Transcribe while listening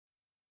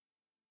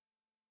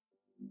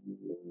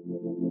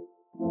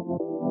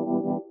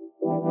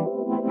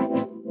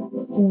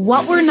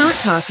What We're Not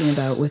Talking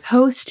About with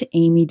host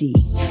Amy D.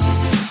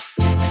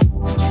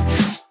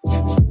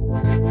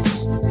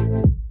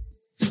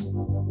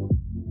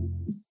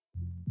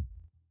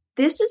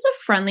 This is a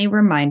friendly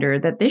reminder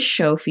that this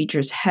show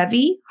features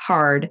heavy,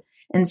 hard,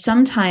 and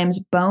sometimes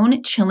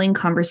bone-chilling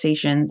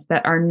conversations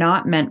that are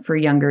not meant for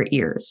younger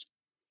ears.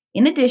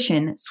 In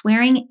addition,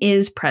 swearing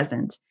is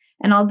present,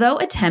 and although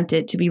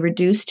attempted to be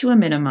reduced to a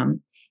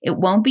minimum, it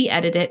won't be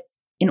edited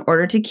in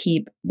order to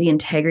keep the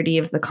integrity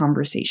of the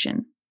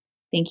conversation.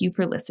 Thank you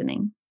for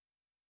listening.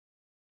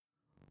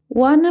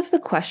 One of the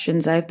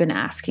questions I've been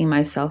asking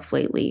myself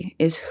lately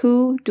is,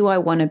 who do I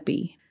want to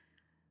be?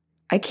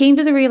 I came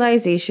to the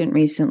realization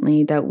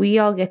recently that we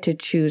all get to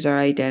choose our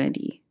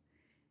identity.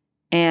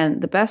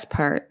 And the best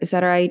part is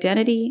that our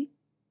identity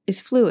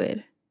is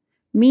fluid,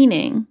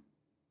 meaning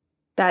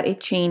that it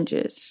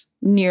changes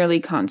nearly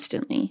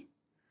constantly.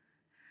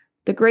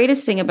 The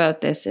greatest thing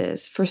about this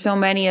is, for so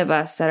many of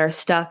us that are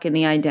stuck in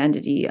the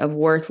identity of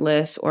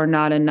worthless or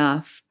not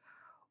enough,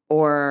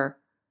 or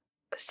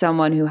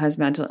someone who has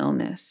mental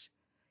illness,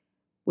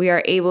 we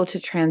are able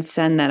to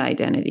transcend that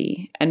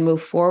identity and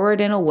move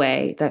forward in a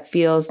way that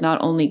feels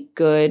not only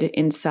good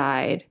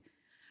inside,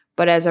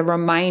 but as a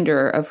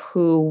reminder of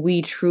who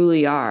we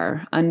truly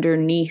are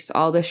underneath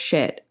all the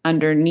shit,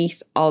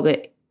 underneath all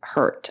the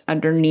hurt,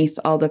 underneath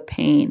all the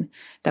pain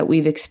that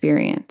we've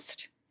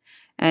experienced.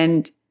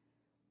 And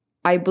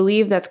I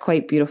believe that's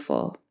quite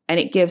beautiful, and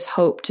it gives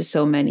hope to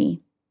so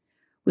many.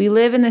 We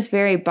live in this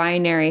very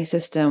binary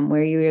system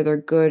where you're either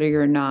good or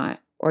you're not,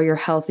 or you're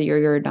healthy or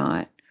you're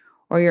not,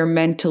 or you're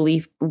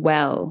mentally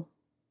well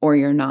or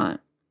you're not.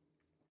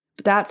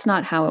 But that's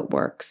not how it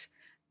works.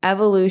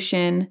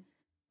 Evolution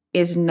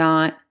is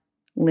not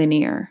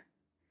linear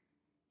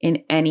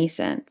in any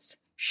sense.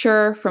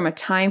 Sure, from a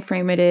time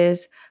frame it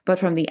is, but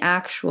from the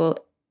actual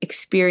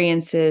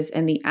experiences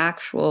and the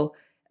actual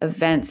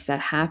events that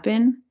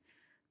happen,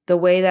 the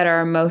way that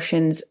our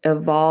emotions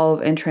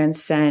evolve and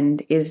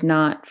transcend is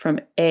not from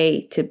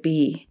A to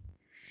B.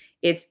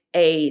 It's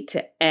A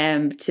to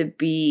M to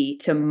B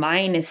to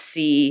minus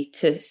C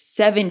to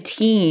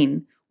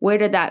 17. Where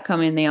did that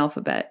come in the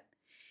alphabet?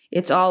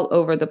 It's all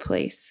over the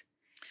place.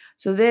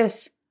 So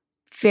this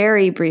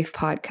very brief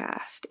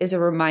podcast is a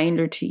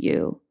reminder to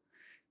you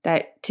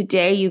that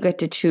today you get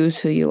to choose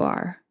who you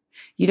are.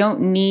 You don't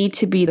need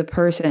to be the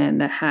person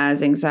that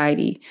has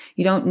anxiety.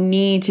 You don't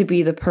need to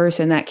be the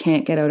person that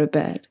can't get out of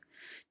bed.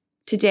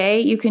 Today,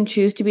 you can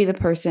choose to be the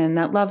person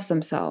that loves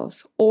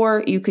themselves,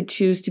 or you could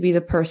choose to be the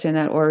person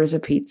that orders a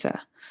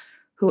pizza.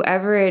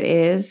 Whoever it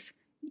is,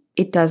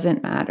 it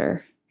doesn't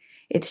matter.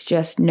 It's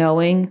just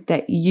knowing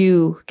that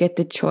you get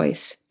the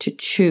choice to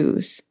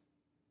choose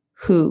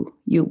who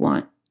you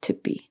want to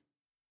be.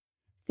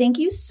 Thank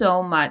you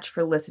so much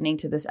for listening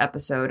to this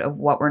episode of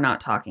What We're Not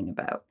Talking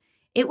About.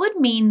 It would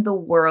mean the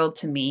world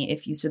to me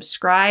if you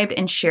subscribed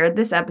and shared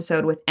this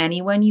episode with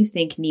anyone you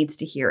think needs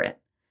to hear it.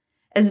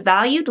 As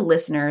valued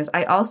listeners,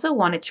 I also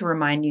wanted to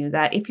remind you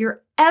that if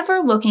you're ever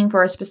looking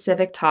for a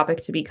specific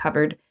topic to be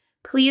covered,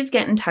 please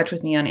get in touch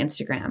with me on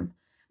Instagram.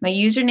 My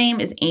username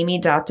is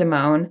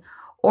amy.damone,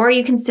 or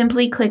you can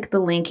simply click the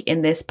link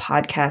in this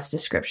podcast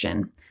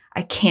description.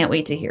 I can't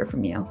wait to hear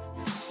from you.